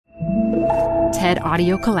TED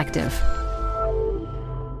Audio Collective.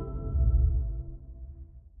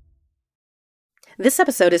 This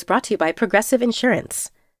episode is brought to you by Progressive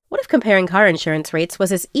Insurance. What if comparing car insurance rates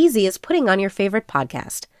was as easy as putting on your favorite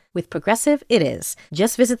podcast? With Progressive, it is.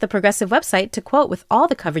 Just visit the Progressive website to quote with all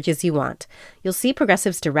the coverages you want. You'll see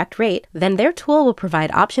Progressive's direct rate, then their tool will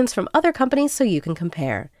provide options from other companies so you can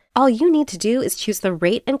compare. All you need to do is choose the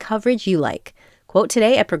rate and coverage you like. Quote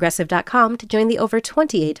today at Progressive.com to join the over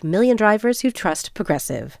 28 million drivers who trust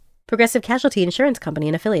Progressive. Progressive Casualty Insurance Company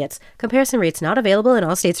and Affiliates. Comparison rates not available in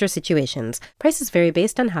all states or situations. Prices vary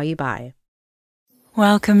based on how you buy.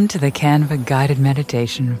 Welcome to the Canva guided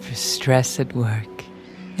meditation for stress at work.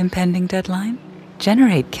 Impending deadline?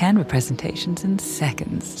 Generate Canva presentations in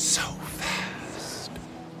seconds. So fast.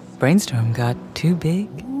 Brainstorm got too big?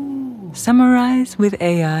 Ooh. Summarize with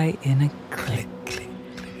AI in a click.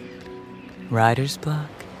 Writer's block?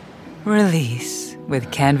 Release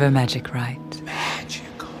with Canva Magic Write.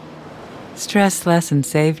 Magical. Stress less and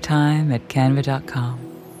save time at canva.com.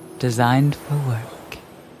 Designed for work.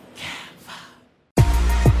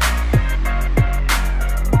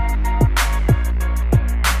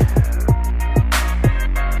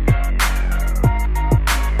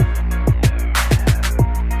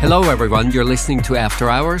 Hello, everyone. You're listening to After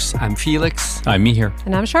Hours. I'm Felix. I'm Mihir.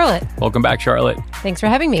 And I'm Charlotte. Welcome back, Charlotte. Thanks for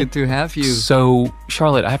having me. Good to have you. So,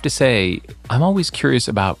 Charlotte, I have to say, I'm always curious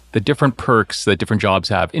about the different perks that different jobs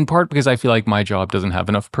have, in part because I feel like my job doesn't have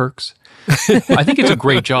enough perks. I think it's a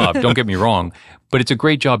great job, don't get me wrong, but it's a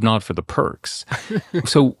great job not for the perks.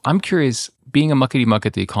 So I'm curious, being a muckety-muck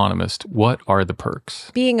at The Economist, what are the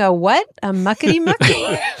perks? Being a what? A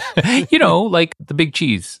muckety-mucky? You know, like the big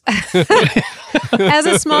cheese. As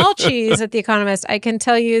a small cheese at The Economist, I can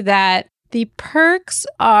tell you that the perks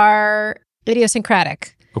are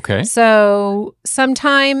idiosyncratic. Okay. So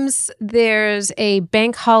sometimes there's a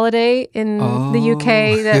bank holiday in the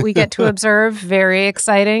UK that we get to observe. Very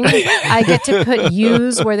exciting. I get to put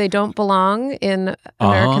U's where they don't belong in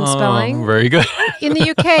American spelling. Very good. In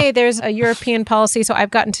the UK, there's a European policy, so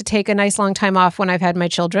I've gotten to take a nice long time off when I've had my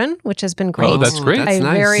children, which has been great. Oh, that's great. I That's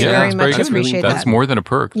nice. very much appreciate that. That's more than a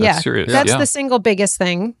perk. That's serious. That's the single biggest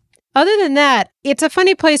thing. Other than that, it's a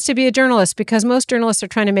funny place to be a journalist because most journalists are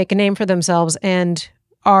trying to make a name for themselves and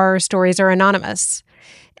our stories are anonymous.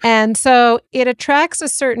 And so it attracts a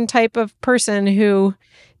certain type of person who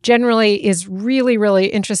generally is really, really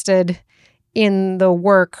interested in the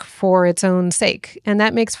work for its own sake. And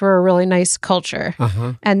that makes for a really nice culture.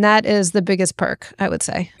 Uh-huh. And that is the biggest perk, I would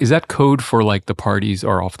say. Is that code for like the parties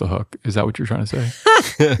are off the hook? Is that what you're trying to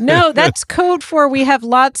say? No, that's code for we have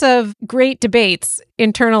lots of great debates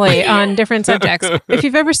internally on different subjects. If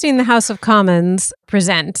you've ever seen the House of Commons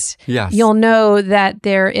present, Yes. you'll know that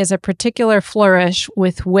there is a particular flourish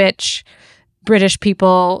with which British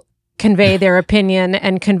people convey their opinion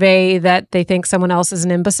and convey that they think someone else is an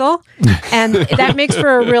imbecile. And that makes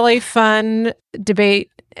for a really fun debate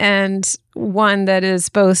and one that is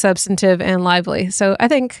both substantive and lively. So I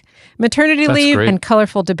think maternity leave great. and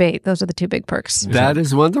colorful debate, those are the two big perks. That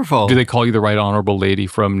is wonderful. Do they call you the Right Honorable Lady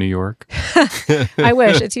from New York? I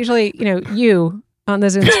wish. It's usually, you on the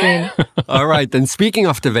Zoom screen. All right. And speaking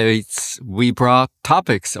of debates, we brought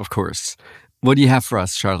topics, of course. What do you have for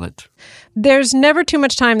us, Charlotte? There's never too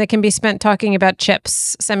much time that can be spent talking about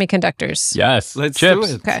chips, semiconductors. Yes. Let's Chips.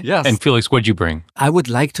 do it. Okay. Yes. And Felix, what'd you bring? I would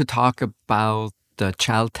like to talk about the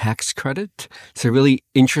child tax credit. It's a really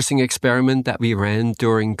interesting experiment that we ran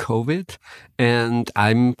during COVID, and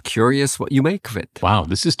I'm curious what you make of it. Wow,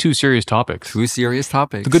 this is two serious topics. Two serious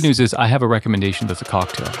topics. The good news is I have a recommendation that's a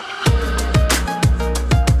cocktail.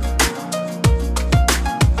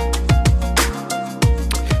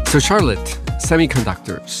 So, Charlotte,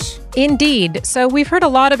 semiconductors. Indeed. So we've heard a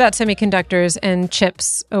lot about semiconductors and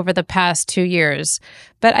chips over the past 2 years,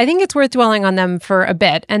 but I think it's worth dwelling on them for a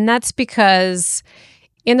bit. And that's because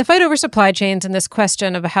in the fight over supply chains and this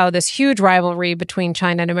question of how this huge rivalry between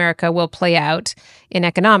China and America will play out in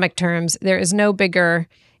economic terms, there is no bigger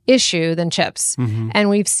issue than chips. Mm-hmm. And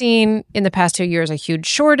we've seen in the past 2 years a huge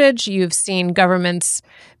shortage. You've seen governments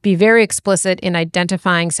be very explicit in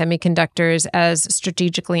identifying semiconductors as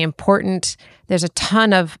strategically important. There's a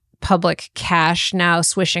ton of public cash now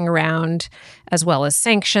swishing around, as well as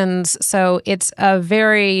sanctions. So it's a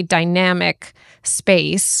very dynamic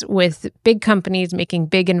space with big companies making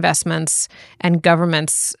big investments and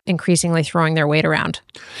governments increasingly throwing their weight around.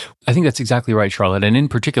 I think that's exactly right, Charlotte. And in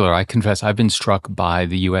particular, I confess I've been struck by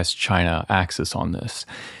the U.S.-China axis on this.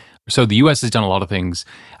 So the U.S. has done a lot of things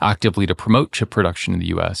actively to promote chip production in the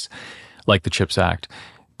U.S., like the CHIPS Act.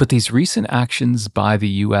 But these recent actions by the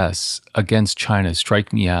U.S. against China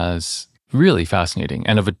strike me as really fascinating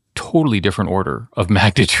and of a totally different order of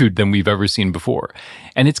magnitude than we've ever seen before.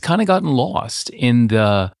 And it's kind of gotten lost in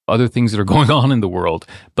the other things that are going on in the world.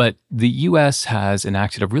 But the US has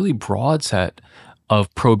enacted a really broad set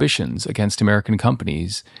of prohibitions against American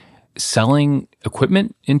companies selling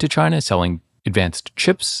equipment into China, selling advanced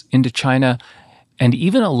chips into China, and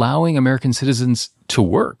even allowing American citizens to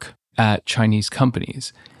work at Chinese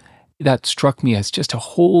companies. That struck me as just a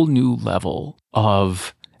whole new level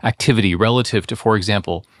of activity relative to, for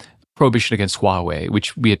example, prohibition against Huawei,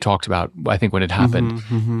 which we had talked about, I think, when it happened.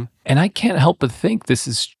 And I can't help but think this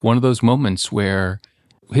is one of those moments where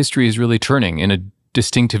history is really turning in a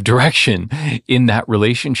distinctive direction in that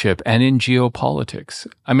relationship and in geopolitics.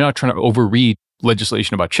 I'm not trying to overread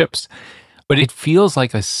legislation about chips, but it feels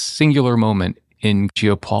like a singular moment in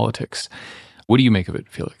geopolitics. What do you make of it,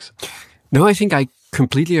 Felix? No, I think I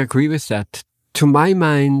completely agree with that. To my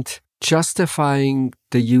mind, justifying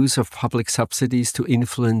the use of public subsidies to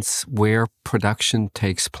influence where production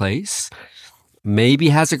takes place maybe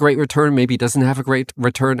has a great return, maybe doesn't have a great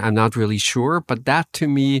return. I'm not really sure, but that to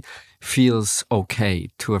me feels okay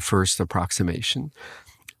to a first approximation.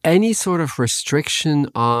 Any sort of restriction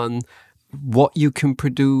on what you can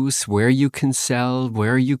produce, where you can sell,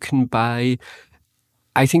 where you can buy,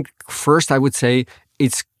 I think first I would say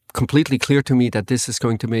it's completely clear to me that this is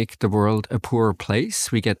going to make the world a poorer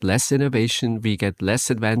place. We get less innovation, we get less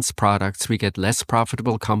advanced products, we get less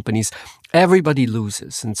profitable companies. Everybody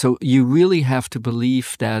loses. And so you really have to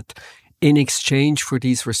believe that in exchange for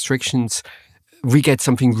these restrictions, we get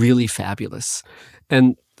something really fabulous.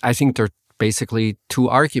 And I think there are basically two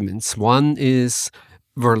arguments. One is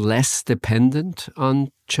we're less dependent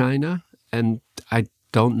on China, and I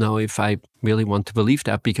don't know if I really want to believe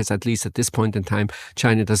that, because at least at this point in time,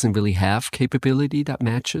 China doesn't really have capability that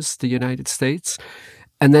matches the United States.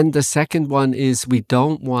 And then the second one is we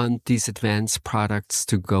don't want these advanced products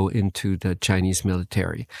to go into the Chinese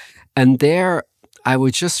military. And there, I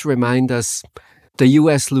would just remind us, the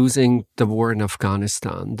U.S. losing the war in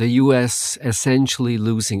Afghanistan, the U.S. essentially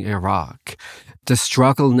losing Iraq, the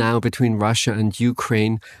struggle now between Russia and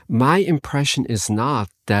Ukraine. My impression is not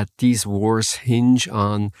that these wars hinge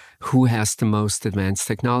on who has the most advanced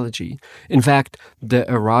technology. In fact, the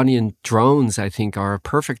Iranian drones, I think, are a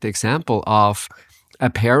perfect example of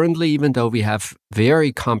apparently, even though we have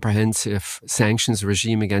very comprehensive sanctions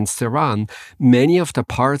regime against Iran, many of the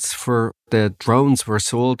parts for the drones were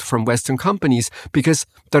sold from Western companies because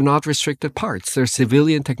they're not restricted parts. They're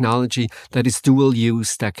civilian technology that is dual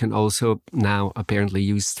use that can also now apparently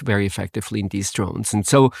used very effectively in these drones. And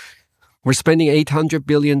so we're spending $800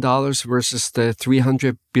 billion versus the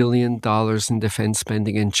 $300 billion in defense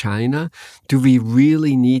spending in China. Do we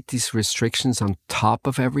really need these restrictions on top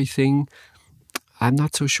of everything? I'm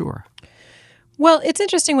not so sure. Well, it's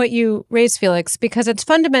interesting what you raise, Felix, because it's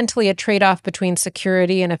fundamentally a trade-off between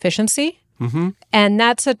security and efficiency. And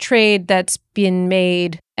that's a trade that's been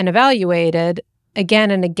made and evaluated again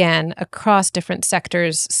and again across different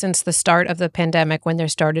sectors since the start of the pandemic, when there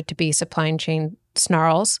started to be supply chain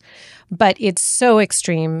snarls. But it's so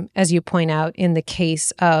extreme, as you point out, in the case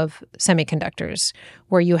of semiconductors,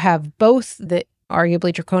 where you have both the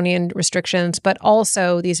arguably draconian restrictions, but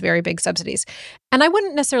also these very big subsidies. And I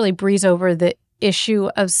wouldn't necessarily breeze over the issue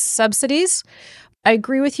of subsidies. I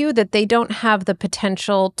agree with you that they don't have the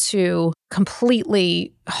potential to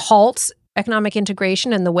completely halt economic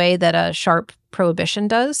integration in the way that a sharp prohibition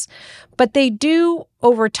does. But they do,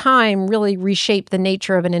 over time, really reshape the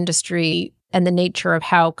nature of an industry and the nature of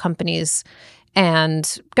how companies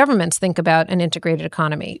and governments think about an integrated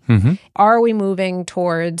economy. Are we moving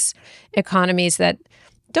towards economies that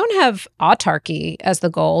don't have autarky as the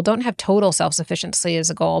goal, don't have total self-sufficiency as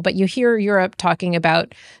a goal, but you hear Europe talking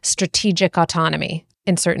about strategic autonomy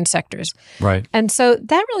in certain sectors. Right. And so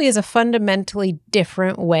that really is a fundamentally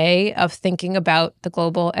different way of thinking about the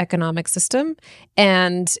global economic system.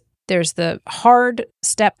 And there's the hard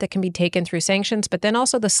step that can be taken through sanctions, but then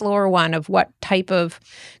also the slower one of what type of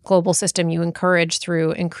global system you encourage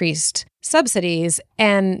through increased subsidies.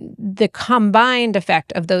 And the combined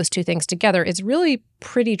effect of those two things together is really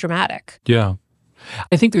pretty dramatic. Yeah.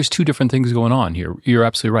 I think there's two different things going on here. You're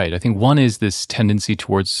absolutely right. I think one is this tendency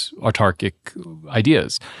towards autarkic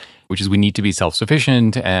ideas, which is we need to be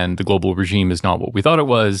self-sufficient and the global regime is not what we thought it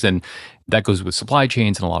was. And that goes with supply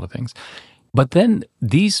chains and a lot of things. But then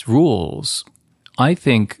these rules, I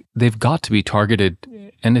think they've got to be targeted,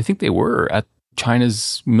 and I think they were, at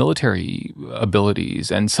China's military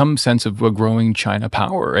abilities and some sense of a growing China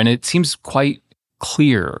power. And it seems quite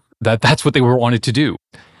clear that that's what they were wanted to do.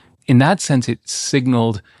 In that sense, it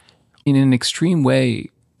signaled, in an extreme way,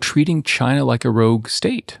 treating China like a rogue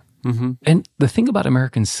state. And the thing about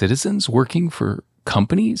American citizens working for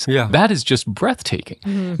companies, that is just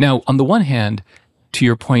breathtaking. Now, on the one hand, to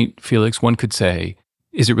your point, Felix, one could say,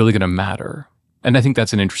 is it really going to matter? And I think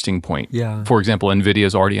that's an interesting point. For example, NVIDIA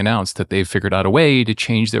has already announced that they've figured out a way to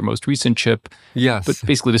change their most recent chip, but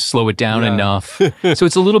basically to slow it down enough. So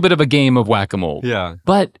it's a little bit of a game of whack-a-mole.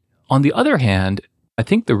 But on the other hand, I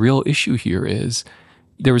think the real issue here is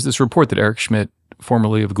there was this report that Eric Schmidt,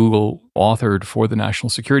 formerly of Google, authored for the National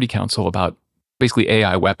Security Council about basically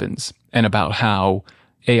AI weapons and about how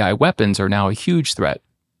AI weapons are now a huge threat.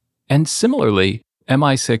 And similarly,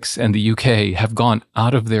 MI6 and the UK have gone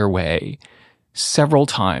out of their way several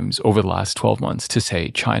times over the last 12 months to say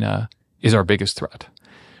China is our biggest threat.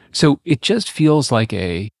 So it just feels like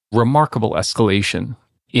a remarkable escalation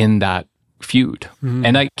in that feud.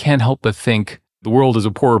 And I can't help but think the world is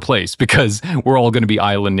a poorer place because we're all going to be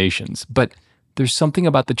island nations. But there's something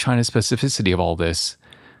about the China specificity of all this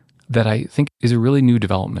that I think is a really new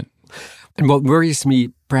development. And what worries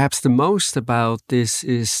me perhaps the most about this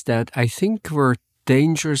is that I think we're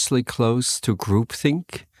dangerously close to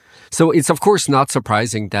groupthink. So it's of course not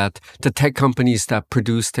surprising that the tech companies that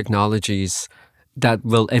produce technologies that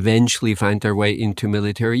will eventually find their way into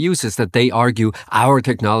military uses, that they argue our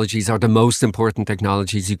technologies are the most important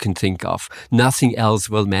technologies you can think of. Nothing else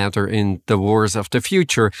will matter in the wars of the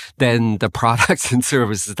future than the products and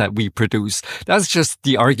services that we produce. That's just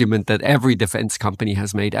the argument that every defense company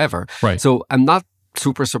has made ever. So I'm not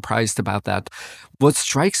super surprised about that. What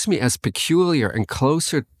strikes me as peculiar and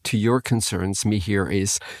closer to your concerns, Mihir,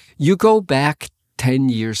 is you go back 10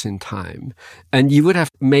 years in time, and you would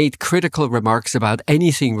have made critical remarks about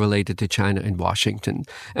anything related to China in Washington.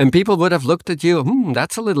 And people would have looked at you,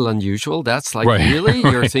 that's a little unusual. That's like, really?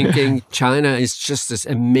 You're thinking China is just this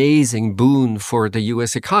amazing boon for the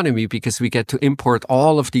U.S. economy because we get to import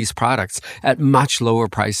all of these products at much lower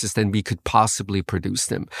prices than we could possibly produce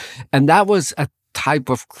them. And that was a type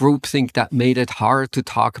of groupthink that made it hard to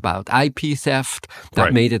talk about IP theft,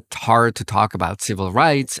 that made it hard to talk about civil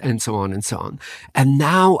rights, and so on and so on. And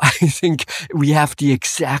now I think we have the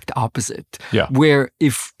exact opposite, where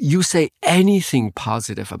if you say anything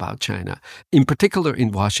positive about China, in particular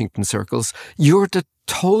in Washington circles, you're the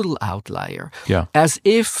total outlier. As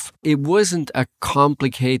if it wasn't a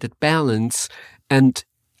complicated balance. And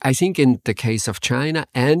I think in the case of China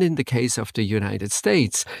and in the case of the United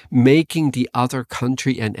States, making the other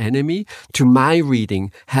country an enemy, to my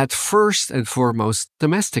reading, had first and foremost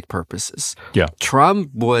domestic purposes. Trump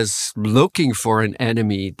was looking for an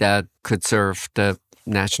enemy that could serve the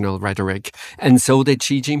national rhetoric, and so did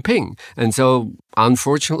Xi Jinping. And so,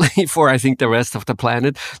 unfortunately for, I think, the rest of the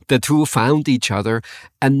planet, the two found each other,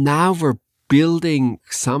 and now we're building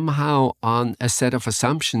somehow on a set of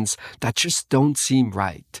assumptions that just don't seem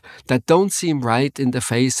right, that don't seem right in the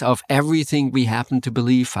face of everything we happen to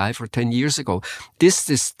believe 5 or 10 years ago. This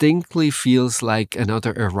distinctly feels like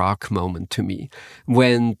another Iraq moment to me,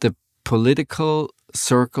 when the political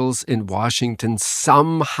circles in Washington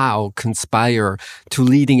somehow conspire to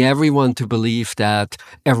leading everyone to believe that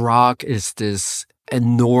Iraq is this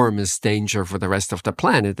enormous danger for the rest of the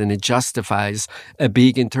planet, and it justifies a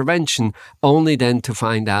big intervention, only then to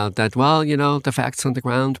find out that, well, you know, the facts on the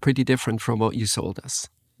ground pretty different from what you sold us.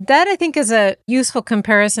 That, I think, is a useful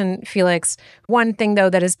comparison, Felix. One thing, though,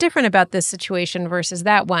 that is different about this situation versus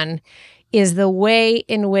that one is the way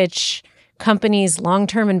in which companies'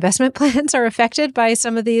 long-term investment plans are affected by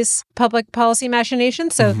some of these public policy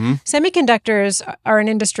machinations. So semiconductors are an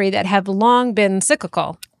industry that have long been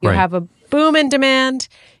cyclical. You have a boom in demand.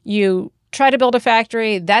 You try to build a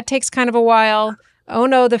factory. That takes kind of a while. Oh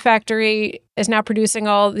no, the factory is now producing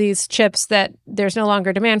all these chips that there's no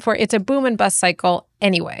longer demand for. It's a boom and bust cycle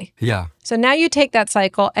anyway. So now you take that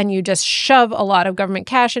cycle and you just shove a lot of government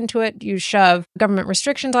cash into it. You shove government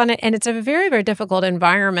restrictions on it. And it's a very, very difficult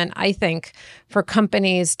environment, I think, for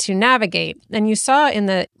companies to navigate. And you saw in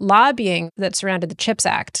the lobbying that surrounded the CHIPS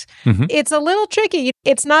Act, it's a little tricky.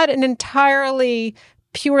 It's not an entirely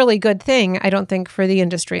purely good thing, I don't think, for the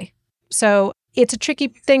industry. So it's a tricky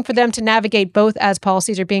thing for them to navigate both as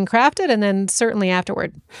policies are being crafted and then certainly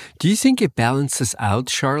afterward. Do you think it balances out,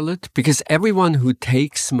 Charlotte? Because everyone who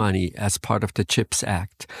takes money as part of the CHIPS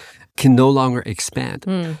Act can no longer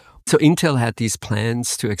expand. So Intel had these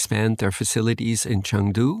plans to expand their facilities in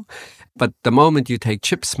Chengdu. But the moment you take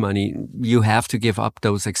CHIPS money, you have to give up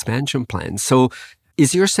those expansion plans. So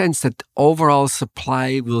is your sense that overall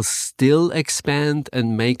supply will still expand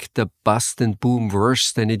and make the bust and boom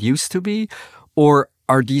worse than it used to be? Or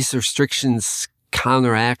are these restrictions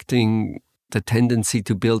counteracting the tendency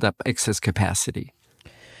to build up excess capacity?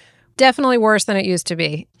 Definitely worse than it used to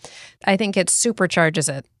be. I think it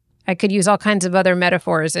supercharges it. I could use all kinds of other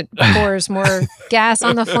metaphors. It pours more gas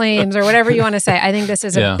on the flames or whatever you want to say. I think this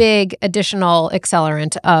is a big additional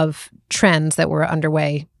accelerant of trends that were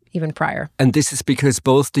underway even prior. And this is because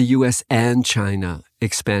both the US and China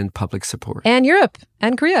expand public support. And Europe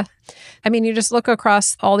and Korea. I mean, you just look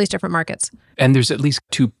across all these different markets. And there's at least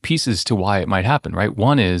two pieces to why it might happen, right?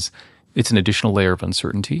 One is it's an additional layer of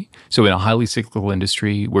uncertainty. So in a highly cyclical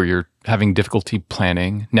industry where you're having difficulty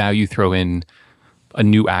planning, now you throw in a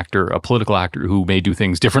new actor, a political actor who may do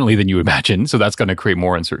things differently than you imagine. So that's going to create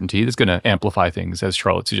more uncertainty. That's going to amplify things, as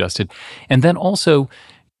Charlotte suggested. And then also,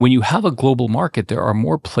 when you have a global market, there are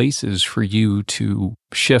more places for you to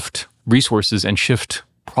shift resources and shift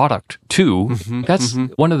product to. That's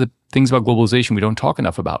one of the things about globalization we don't talk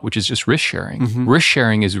enough about, which is just risk sharing. Risk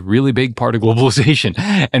sharing is a really big part of globalization.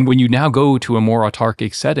 And when you now go to a more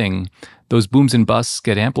autarkic setting, those booms and busts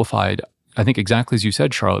get amplified, I think exactly as you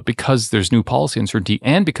said, Charlotte, because there's new policy uncertainty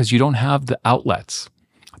and because you don't have the outlets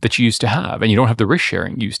that you used to have and you don't have the risk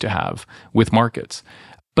sharing you used to have with markets.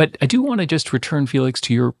 But I do want to just return, Felix,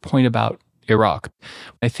 to your point about Iraq.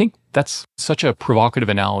 I think that's such a provocative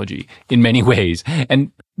analogy in many ways.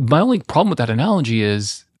 And my only problem with that analogy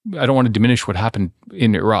is I don't want to diminish what happened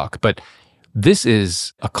in Iraq, but this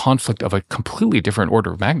is a conflict of a completely different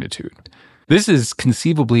order of magnitude. This is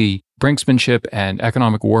conceivably brinksmanship and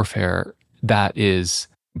economic warfare that is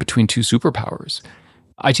between two superpowers.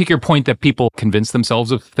 I take your point that people convince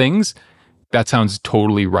themselves of things. That sounds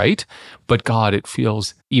totally right. But God, it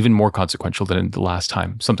feels even more consequential than the last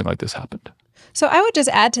time something like this happened. So I would just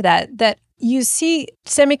add to that you see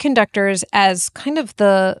semiconductors as kind of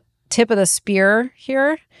the tip of the spear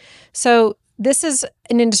here. So this is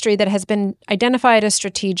an industry that has been identified as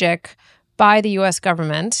strategic by the U.S.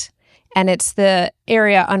 government, and it's the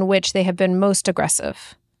area on which they have been most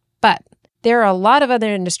aggressive. But there are a lot of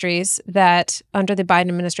other industries that under the Biden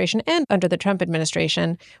administration and under the Trump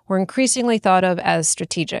administration were increasingly thought of as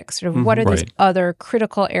strategic. Sort of what are these other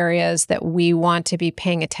critical areas that we want to be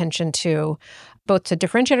paying attention to, both to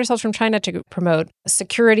differentiate ourselves from China, to promote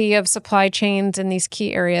security of supply chains in these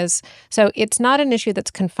key areas. So it's not an issue that's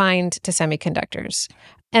confined to semiconductors.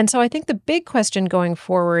 And so I think the big question going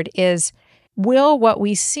forward is, will what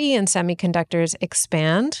we see in semiconductors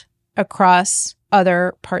expand across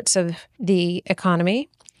other parts of the economy?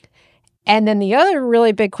 And then the other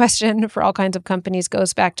really big question for all kinds of companies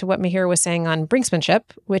goes back to what Mihir was saying on brinksmanship,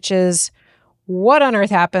 which is what on earth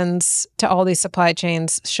happens to all these supply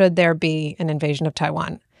chains should there be an invasion of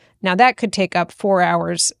Taiwan? Now, that could take up 4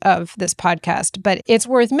 hours of this podcast, but it's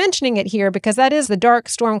worth mentioning it here because that is the dark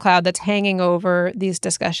storm cloud that's hanging over these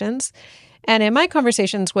discussions. And in my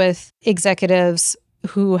conversations with executives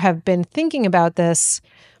who have been thinking about this,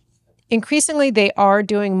 increasingly, they are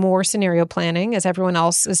doing more scenario planning, as everyone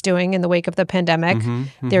else is doing in the wake of the pandemic.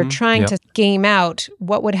 They're trying to game out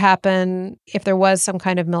what would happen if there was some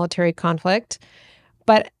kind of military conflict.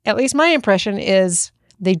 But at least my impression is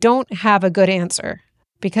they don't have a good answer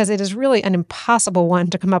because it is really an impossible one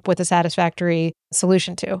to come up with a satisfactory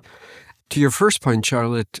solution to. To your first point,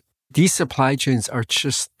 Charlotte, these supply chains are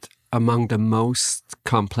just among the most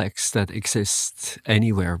complex that exist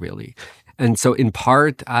anywhere, really. And so in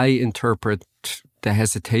part, I interpret the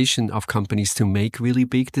hesitation of companies to make really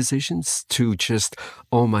big decisions to just,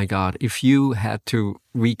 oh my God, if you had to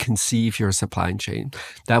reconceive your supply chain,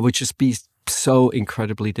 that would just be so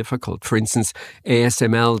incredibly difficult. For instance,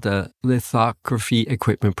 ASML, the lithography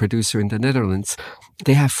equipment producer in the Netherlands,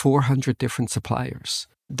 they have 400 different suppliers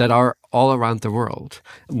that are all around the world.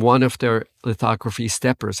 One of their lithography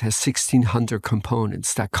steppers has 1,600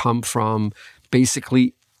 components that come from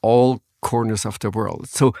basically all corners of the world.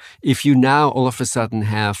 So if you now all of a sudden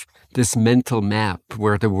have this mental map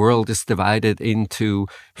where the world is divided into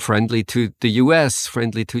friendly to the US,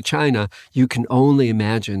 friendly to China, you can only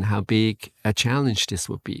imagine how big a challenge this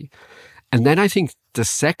would be. And then I think the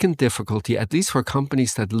second difficulty, at least for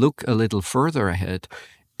companies that look a little further ahead,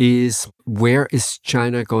 is where is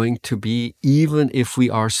China going to be, even if we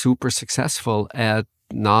are super successful at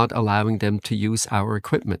not allowing them to use our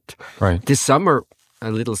equipment. Right. This summer, a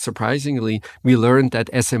little surprisingly, we learned that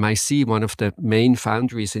SMIC, one of the main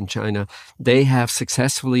foundries in China, they have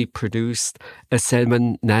successfully produced a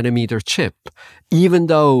 7-nanometer chip, even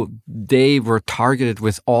though they were targeted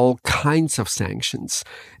with all kinds of sanctions.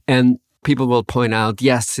 And people will point out,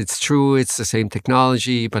 yes, it's true, it's the same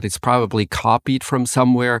technology, but it's probably copied from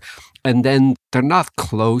somewhere. And then they're not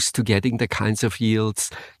close to getting the kinds of yields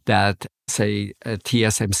that, say,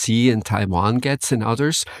 TSMC in Taiwan gets and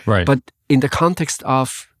others. Right. But in the context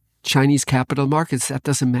of Chinese capital markets, that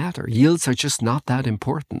doesn't matter. Yields are just not that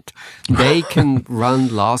important. They can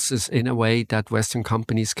run losses in a way that Western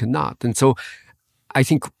companies cannot. And so I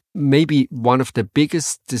think maybe one of the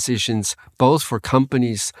biggest decisions, both for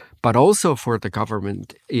companies, but also for the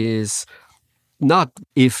government, is not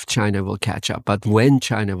if China will catch up, but when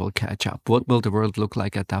China will catch up. What will the world look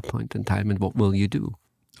like at that point in time, and what will you do?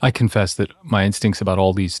 I confess that my instincts about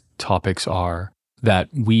all these topics are that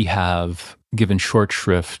we have given short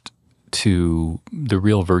shrift to the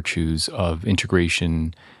real virtues of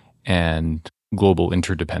integration and global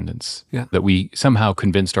interdependence. Yeah. That we somehow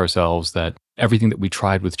convinced ourselves that everything that we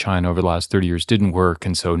tried with China over the last 30 years didn't work,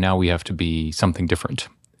 and so now we have to be something different.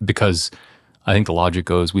 Because I think the logic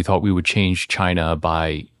goes, we thought we would change China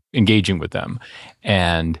by engaging with them.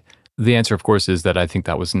 And the answer, of course, is that I think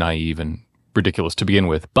that was naive and ridiculous to begin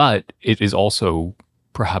with, but it is also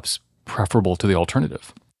perhaps preferable to the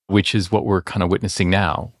alternative, which is what we're kind of witnessing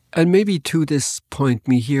now. And maybe to this point,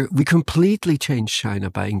 Mihir, we completely changed China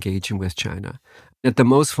by engaging with China. At the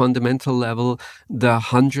most fundamental level, the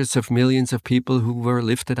hundreds of millions of people who were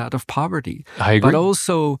lifted out of poverty. I agree. But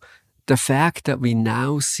also the fact that we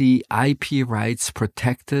now see IP rights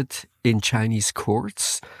protected in Chinese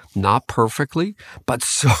courts, not perfectly, but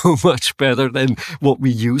so much better than what we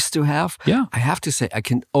used to have. Yeah. I have to say, I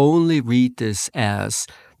can only read this as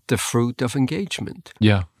the fruit of engagement.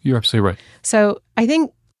 Yeah, you're absolutely right. So I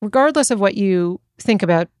think regardless of what you think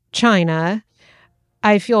about China,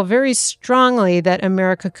 I feel very strongly that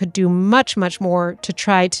America could do much, much more to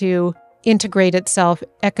try to integrate itself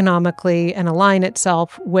economically and align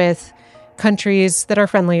itself with countries that are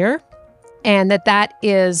friendlier, and that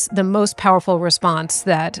is the most powerful response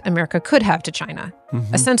that America could have to China.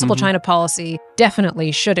 A sensible China policy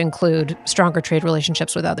definitely should include stronger trade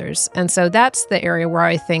relationships with others. And so that's the area where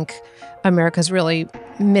I think America's really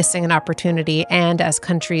missing an opportunity. And as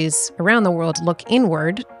countries around the world look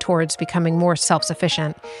inward towards becoming more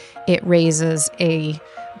self-sufficient, it raises a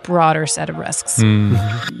broader set of risks.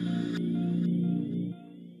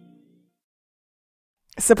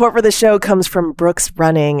 Support for the show comes from Brooks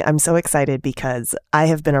Running. I'm so excited because I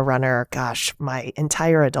have been a runner, my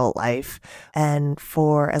entire adult life. And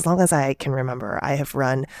for as long as I can remember, I have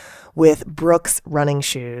run with Brooks running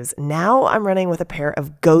shoes. Now I'm running with a pair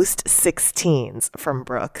of Ghost 16s from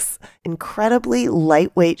Brooks. Incredibly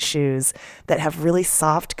lightweight shoes that have really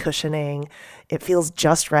soft cushioning. It feels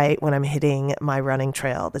just right when I'm hitting my running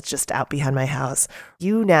trail that's just out behind my house.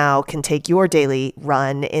 You now can take your daily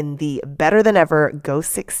run in the better than ever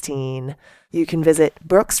Ghost 16. You can visit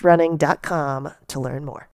brooksrunning.com to learn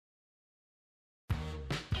more.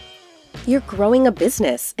 You're growing a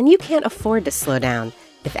business and you can't afford to slow down.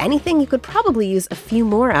 If anything, you could probably use a few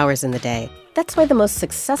more hours in the day. That's why the most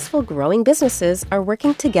successful growing businesses are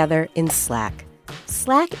working together in Slack.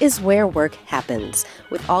 Slack is where work happens,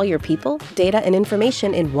 with all your people, data, and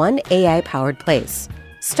information in one AI-powered place.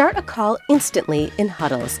 Start a call instantly in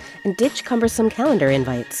huddles and ditch cumbersome calendar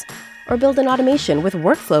invites. Or build an automation with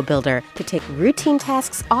Workflow Builder to take routine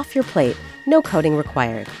tasks off your plate, no coding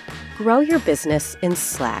required. Grow your business in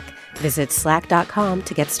Slack. Visit slack.com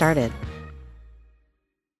to get started.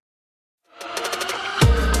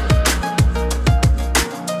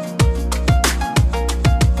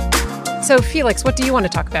 So, Felix, what do you want to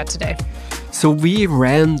talk about today? So we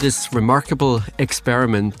ran this remarkable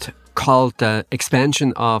experiment called the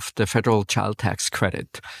expansion of the federal child tax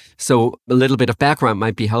credit. So a little bit of background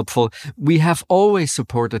might be helpful. We have always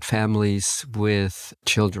supported families with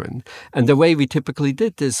children. And the way we typically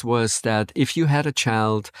did this was that if you had a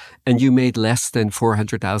child and you made less than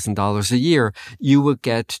 $400,000 a year, you would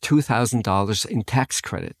get $2,000 in tax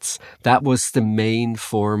credits. That was the main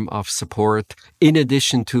form of support, in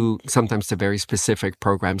addition to sometimes the very specific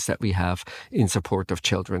programs that we have in support of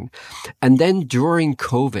children. And then during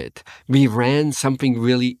COVID, we ran something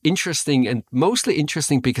really interesting, and mostly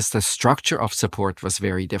interesting because the structure of support was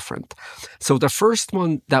very different. So the first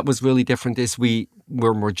one that was really different is we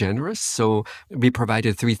were more generous. So we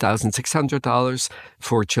provided $3,600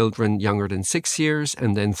 for children younger than 6 years,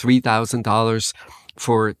 and then $3,000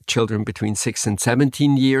 for children between 6 and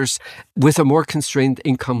 17 years with a more constrained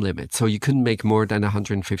income limit. So you couldn't make more than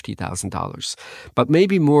 $150,000. But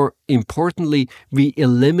maybe more importantly, we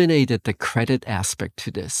eliminated the credit aspect to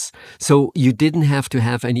this. So you didn't have to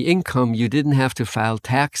have any income. You didn't have to file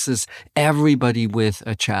taxes. Everybody with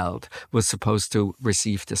a child was supposed to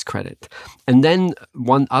receive this credit. And then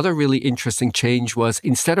one other really interesting change was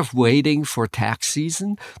instead of waiting for tax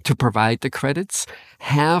season to provide the credits,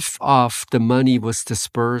 half of the money was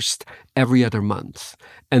dispersed every other month.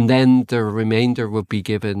 And then the remainder would be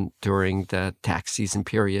given during the tax season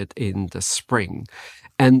period in the spring.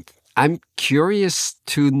 And I'm curious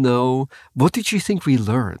to know, what did you think we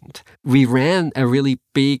learned? We ran a really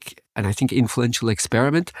big and I think influential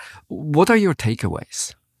experiment. What are your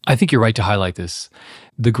takeaways? I think you're right to highlight this.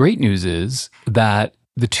 The great news is that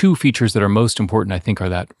the two features that are most important, I think, are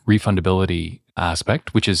that refundability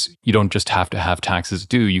aspect, which is you don't just have to have taxes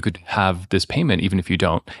due. You could have this payment even if you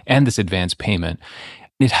don't, and this advance payment.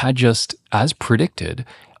 It had just, as predicted,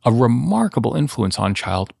 a remarkable influence on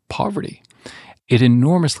child poverty. It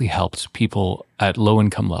enormously helped people at low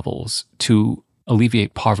income levels to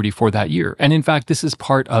alleviate poverty for that year. And in fact, this is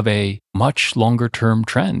part of a much longer term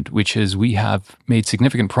trend, which is we have made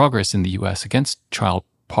significant progress in the US against child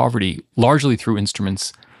poverty, largely through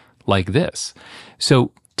instruments like this.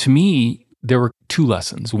 So to me, there were two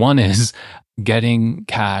lessons. One is getting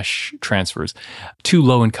cash transfers to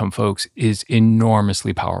low income folks is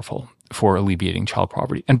enormously powerful for alleviating child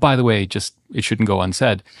poverty. And by the way, just it shouldn't go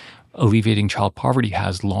unsaid, alleviating child poverty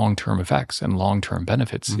has long-term effects and long-term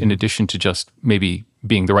benefits, in addition to just maybe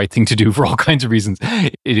being the right thing to do for all kinds of reasons.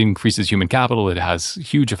 It increases human capital. It has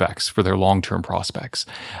huge effects for their long-term prospects.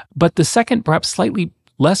 But the second, perhaps slightly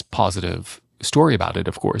less positive story about it,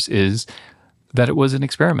 of course, is that it was an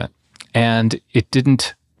experiment and it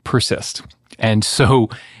didn't persist. And so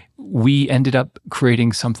we ended up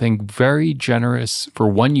creating something very generous for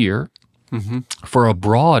 1 year for a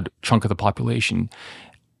broad chunk of the population,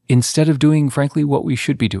 instead of doing, frankly, what we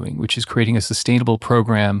should be doing, which is creating a sustainable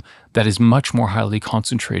program that is much more highly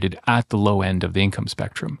concentrated at the low end of the income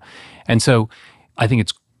spectrum. And so I think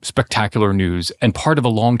it's spectacular news and part of a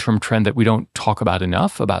long-term trend that we don't talk about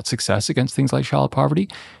enough about success against things like child poverty,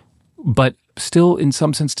 but still in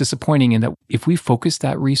some sense disappointing in that if we focus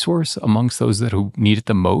that resource amongst those that who need it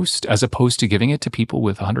the most, as opposed to giving it to people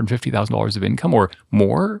with $150,000 of income or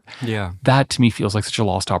more, that to me feels like such a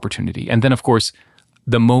lost opportunity. And then, of course,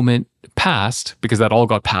 the moment passed, because that all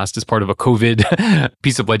got passed as part of a COVID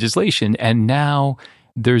piece of legislation, and now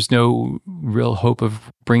there's no real hope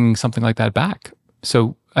of bringing something like that back.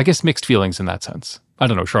 So I guess mixed feelings in that sense. I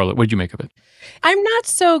don't know, Charlotte, what did you make of it? I'm not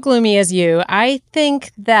so gloomy as you. I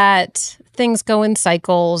think that things go in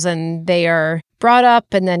cycles and they are brought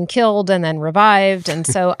up and then killed and then revived. And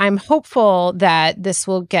so I'm hopeful that this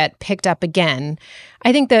will get picked up again.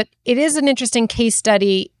 I think that it is an interesting case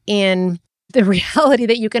study in the reality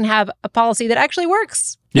that you can have a policy that actually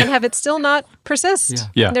works and have it still not persist.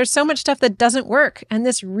 There's so much stuff that doesn't work. And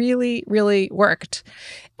this really, really worked.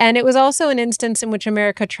 And it was also an instance in which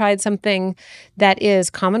America tried something that is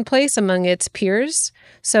commonplace among its peers.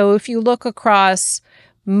 So if you look across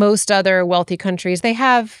most other wealthy countries, they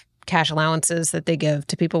have cash allowances that they give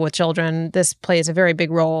to people with children. This plays a very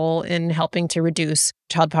big role in helping to reduce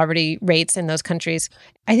child poverty rates in those countries.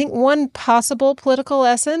 I think one possible political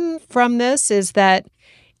lesson from this is that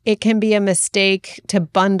it can be a mistake to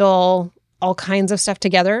bundle all kinds of stuff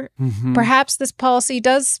together. Perhaps this policy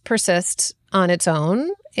does persist on its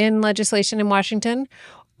own in legislation in Washington,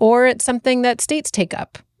 or it's something that states take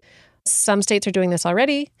up. Some states are doing this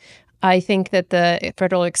already. I think that the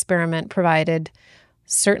federal experiment provided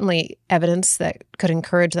certainly evidence that could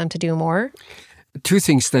encourage them to do more. Two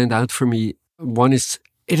things stand out for me. One is,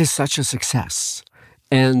 it is such a success.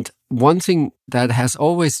 And one thing that has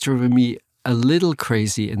always driven me a little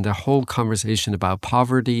crazy in the whole conversation about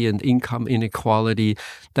poverty and income inequality,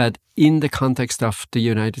 that in the context of the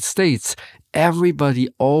United States, everybody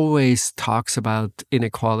always talks about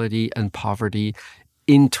inequality and poverty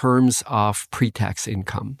in terms of pre-tax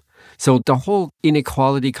income. So the whole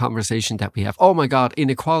inequality conversation that we have, oh my God,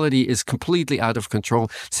 inequality is completely out of control.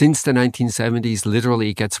 Since the 1970s, literally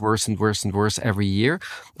it gets worse and worse and worse every year.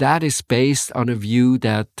 That is based on a view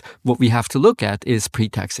that what we have to look at is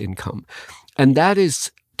pre-tax income. And that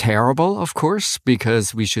is terrible, of course,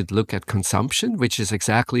 because we should look at consumption, which is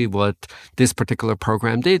exactly what this particular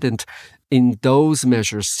program did. And in those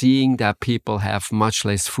measures, seeing that people have much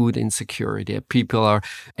less food insecurity, that people are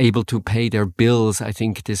able to pay their bills, I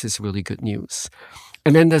think this is really good news.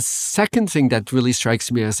 And then the second thing that really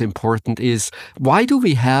strikes me as important is, why do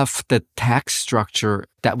we have the tax structure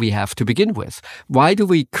that we have to begin with? Why do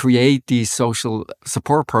we create these social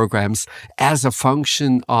support programs as a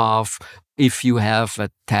function of, if you have a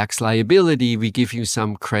tax liability, we give you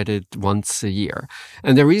some credit once a year?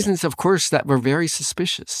 And the reason is, of course, that we're very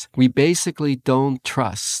suspicious. We basically don't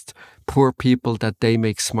trust poor people that they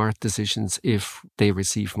make smart decisions if they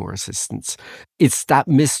receive more assistance. It's that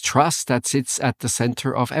mistrust that sits at the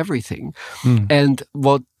center of everything. And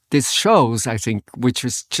what this shows, I think, which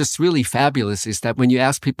is just really fabulous, is that when you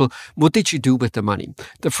ask people, what did you do with the money?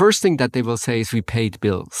 The first thing that they will say is, we paid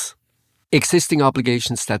bills. existing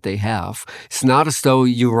obligations that they have. It's not as though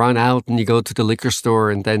you run out and you go to the liquor store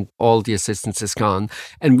and then all the assistance is gone.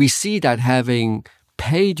 And we see that having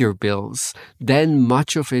paid your bills, then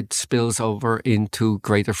much of it spills over into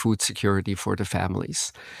greater food security for the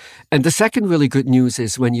families. And the second really good news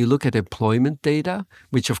is when you look at employment data,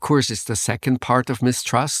 which of course is the second part of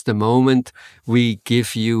mistrust, the moment we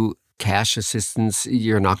give you cash assistance,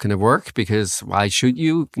 you're not going to work because why should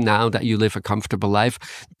you now that you live a comfortable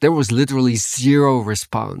life? There was literally zero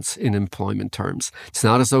response in employment terms. It's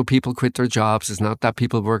not as though people quit their jobs. It's not that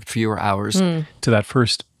people worked fewer hours. To that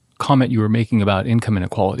first comment you were making about income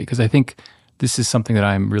inequality, because I think this is something that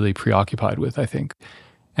I'm really preoccupied with, I think.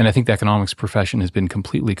 And I think the economics profession has been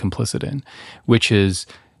completely complicit in, which is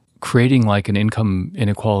creating like an income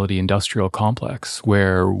inequality industrial complex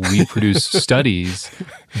where we produce studies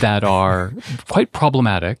that are quite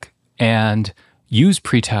problematic and use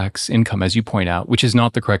pre-tax income, as you point out, which is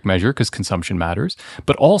not the correct measure because consumption matters,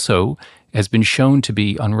 but also has been shown to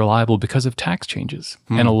be unreliable because of tax changes.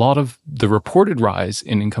 And a lot of the reported rise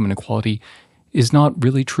in income inequality is not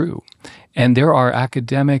really true. And there are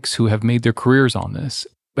academics who have made their careers on this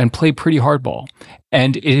and play pretty hardball.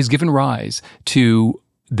 And it has given rise to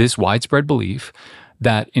this widespread belief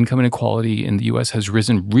that income inequality in the US has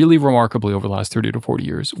risen really remarkably over the last 30 to 40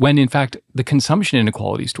 years, when in fact the consumption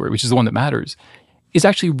inequality story, which is the one that matters, is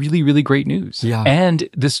actually really, really great news. Yeah. And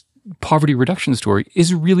this poverty reduction story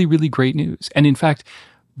is really, really great news. And in fact,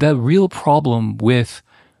 the real problem with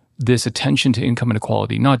this attention to income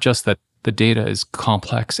inequality, not just that the data is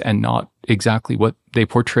complex and not exactly what they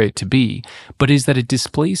portray it to be, but is that it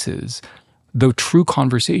displaces the true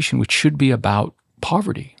conversation, which should be about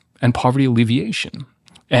poverty and poverty alleviation.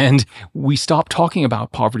 And we stop talking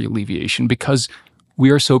about poverty alleviation because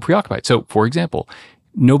we are so preoccupied. So, for example,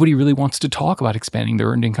 nobody really wants to talk about expanding the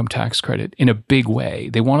earned income tax credit in a big way.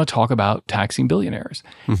 They want to talk about taxing billionaires.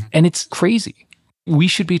 And it's crazy. We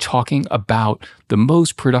should be talking about the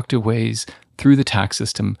most productive ways through the tax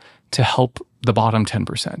system to help the bottom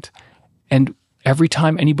 10%. And every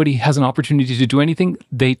time anybody has an opportunity to do anything,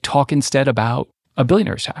 they talk instead about a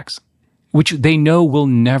billionaire's tax, which they know will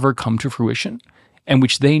never come to fruition and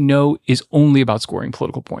which they know is only about scoring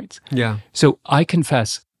political points. Yeah. So I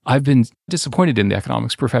confess, I've been disappointed in the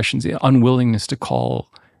economics profession's unwillingness to call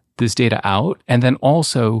this data out and then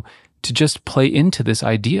also to just play into this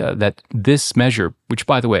idea that this measure, which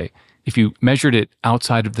by the way, if you measured it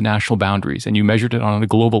outside of the national boundaries and you measured it on a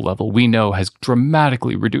global level, we know has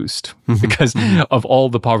dramatically reduced because of all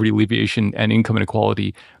the poverty alleviation and income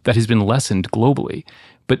inequality that has been lessened globally.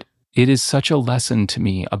 But it is such a lesson to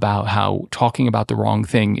me about how talking about the wrong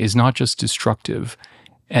thing is not just destructive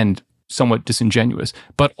and somewhat disingenuous,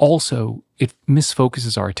 but also it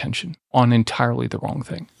misfocuses our attention on entirely the wrong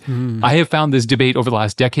thing. I have found this debate over the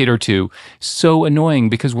last decade or two so annoying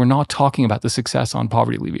because we're not talking about the success on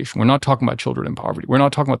poverty alleviation. We're not talking about children in poverty. We're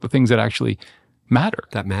not talking about the things that actually matter.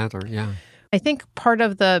 That matter, yeah. I think part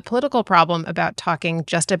of the political problem about talking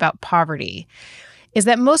just about poverty is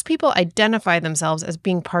that most people identify themselves as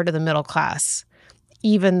being part of the middle class,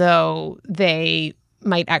 even though they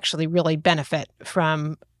might actually really benefit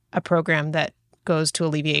from a program that goes to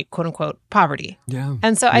alleviate, quote unquote, poverty. Yeah.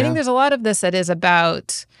 And so I think there's a lot of this that is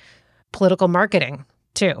about political marketing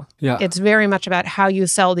too. Yeah. It's very much about how you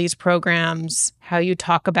sell these programs, how you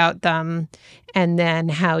talk about them, and then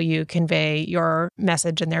how you convey your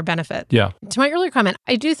message and their benefit. Yeah. To my earlier comment,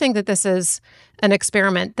 I do think that this is an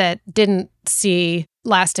experiment that didn't see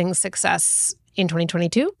lasting success in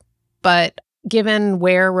 2022, but given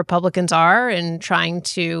where Republicans are in trying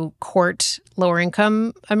to court lower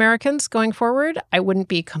income Americans going forward, I wouldn't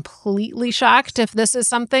be completely shocked if this is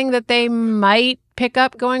something that they might pick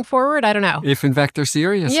up going forward. I don't know. If in fact they're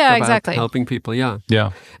serious Yeah, about exactly. helping people, yeah.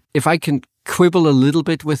 Yeah. If I can quibble a little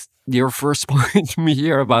bit with your first point,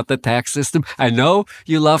 Mihir, about the tax system. I know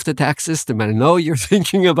you love the tax system. I know you're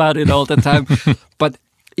thinking about it all the time. But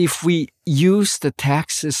if we use the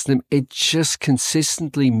tax system, it just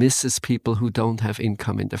consistently misses people who don't have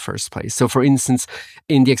income in the first place. So, for instance,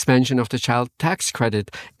 in the expansion of the child tax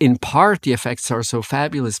credit, in part, the effects are so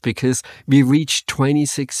fabulous because we reach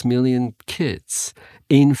 26 million kids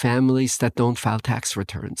in families that don't file tax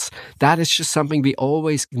returns. That is just something we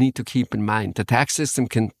always need to keep in mind. The tax system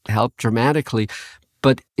can help dramatically,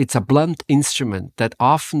 but it's a blunt instrument that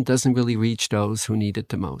often doesn't really reach those who need it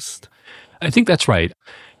the most. I think that's right.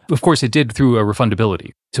 Of course, it did through a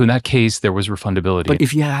refundability. So in that case, there was refundability. But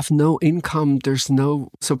if you have no income, there's no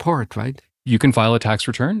support, right? You can file a tax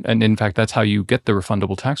return. And in fact, that's how you get the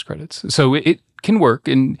refundable tax credits. So it can work.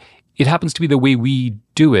 And it happens to be the way we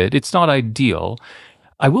do it. It's not ideal.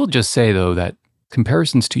 I will just say, though, that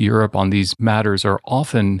comparisons to Europe on these matters are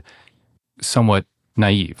often somewhat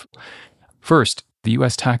naive. First, the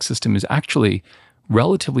US tax system is actually,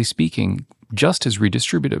 relatively speaking, just as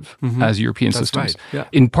redistributive as European systems. Right. Yeah.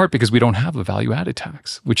 In part because we don't have a value-added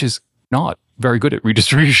tax, which is not very good at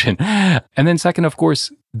redistribution. And then second, of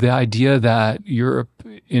course, the idea that Europe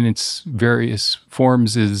in its various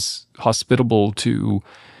forms is hospitable to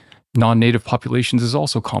non-native populations is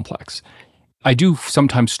also complex. I do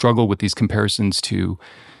sometimes struggle with these comparisons to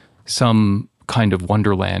some kind of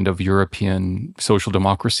wonderland of European social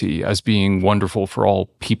democracy as being wonderful for all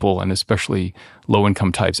people and especially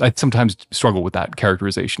low-income types. I sometimes struggle with that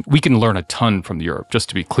characterization. We can learn a ton from Europe, just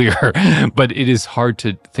to be clear, but it is hard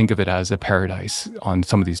to think of it as a paradise on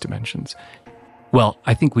some of these dimensions. Well,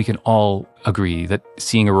 I think we can all agree that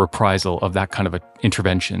seeing a reprisal of that kind of an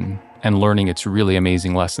intervention and learning its really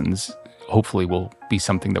amazing lessons hopefully will be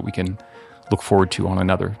something that we can look forward to on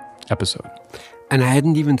another episode. And I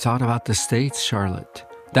hadn't even thought about the States, Charlotte.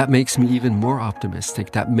 That makes me even more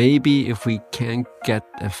optimistic that maybe if we can't get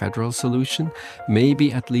a federal solution,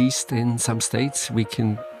 maybe at least in some states we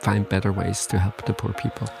can find better ways to help the poor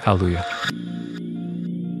people. Hallelujah.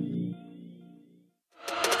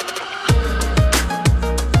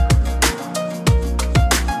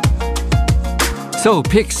 So,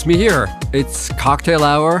 picks, Mihir, it's cocktail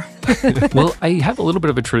hour. Well, I have a little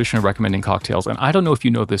bit of a tradition of recommending cocktails, and I don't know if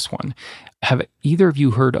you know this one. Have either of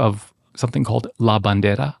you heard of something called La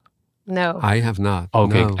Bandera? No. I have not.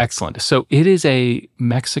 Okay, No. excellent. So it is a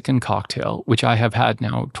Mexican cocktail, which I have had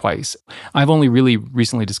now twice. I've only really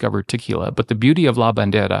recently discovered tequila, but the beauty of La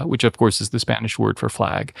Bandera, which of course is the Spanish word for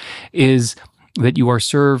flag, is that you are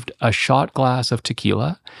served a shot glass of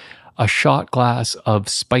tequila, a shot glass of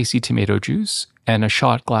spicy tomato juice, and a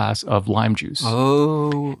shot glass of lime juice.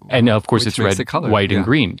 Oh. And of course, Which it's makes red, the color. white, Yeah. and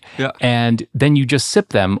green. Yeah. And then you just sip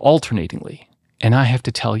them alternatingly. And I have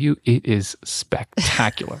to tell you, it is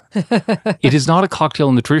spectacular. It is not a cocktail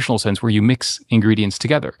in the traditional sense where you mix ingredients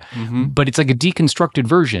together, but it's like a deconstructed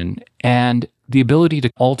version. And the ability to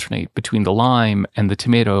alternate between the lime and the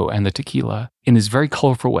tomato and the tequila in this very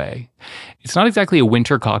colorful way. It's not exactly a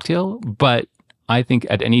winter cocktail, but I think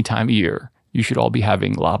at any time of year, you should all be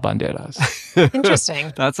having La Banderas.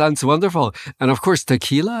 Interesting. That sounds wonderful. And of course,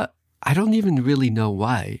 tequila, I don't even really know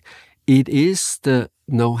why. It is the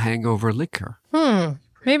no hangover liquor.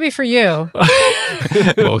 Maybe for you.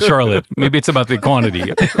 Well, Charlotte, maybe it's about the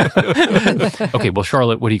quantity. Okay, well,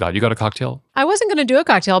 Charlotte, what do you got? You got a cocktail? I wasn't going to do a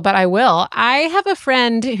cocktail, but I will. I have a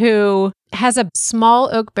friend who has a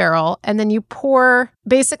small oak barrel, and then you pour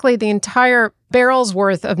basically the entire barrel's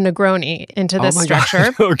worth of Negroni into this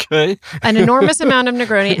structure. Okay. An enormous amount of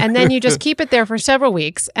Negroni, and then you just keep it there for several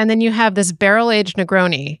weeks, and then you have this barrel-aged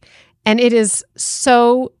Negroni. And it is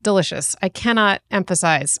so delicious. I cannot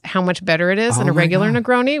emphasize how much better it is than a regular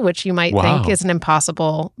Negroni, which you might think is an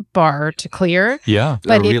impossible bar to clear. Yeah.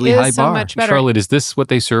 But A really it high is so bar. much better. Charlotte, is this what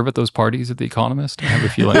they serve at those parties at The Economist? I have a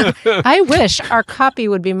feeling. I wish our copy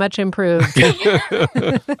would be much improved.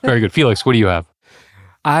 Very good. Felix, what do you have?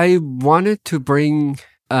 I wanted to bring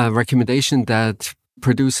a recommendation that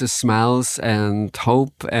produces smiles and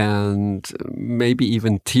hope and maybe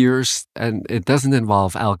even tears, and it doesn't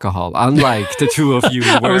involve alcohol, unlike the two of you.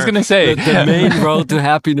 I was going to say. The main road to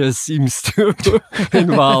happiness seems to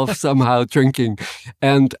involve somehow drinking.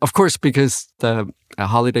 And of course, because the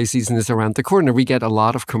holiday season is around the corner, we get a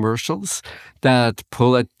lot of commercials that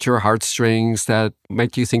pull at your heartstrings, that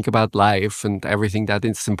make you think about life and everything that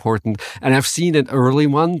is important. And I've seen an early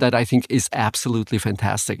one that I think is absolutely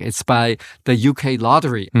fantastic. It's by the UK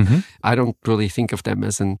Lottery. I don't really think of them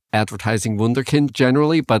as an advertising wunderkind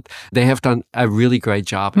generally, but they have done a really great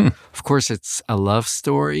job. Of course, it's a love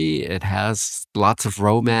story. It has lots of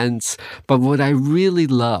romance. But what I really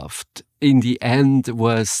loved in the end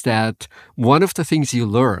was that one of the things you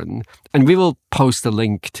learn, and we will post a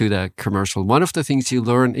link to the commercial, one of the things you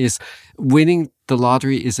learn is winning the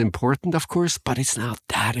lottery is important, of course, but it's not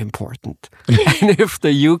that important. And if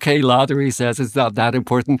the UK Lottery says it's not that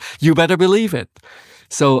important, you better believe it.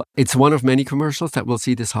 So it's one of many commercials that we'll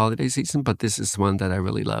see this holiday season, but this is one that I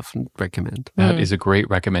really love and recommend. That is a great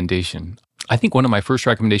recommendation. I think one of my first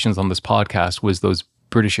recommendations on this podcast was those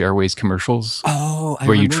British Airways commercials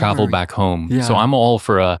where you travel back home. Yeah. So I'm all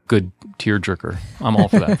for a good tearjerker. I'm all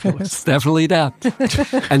for that, Felix. It's definitely that.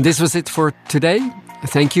 And this was it for today.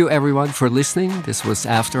 Thank you, everyone, for listening. This was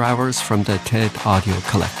After Hours from the TED Audio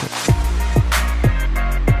Collective.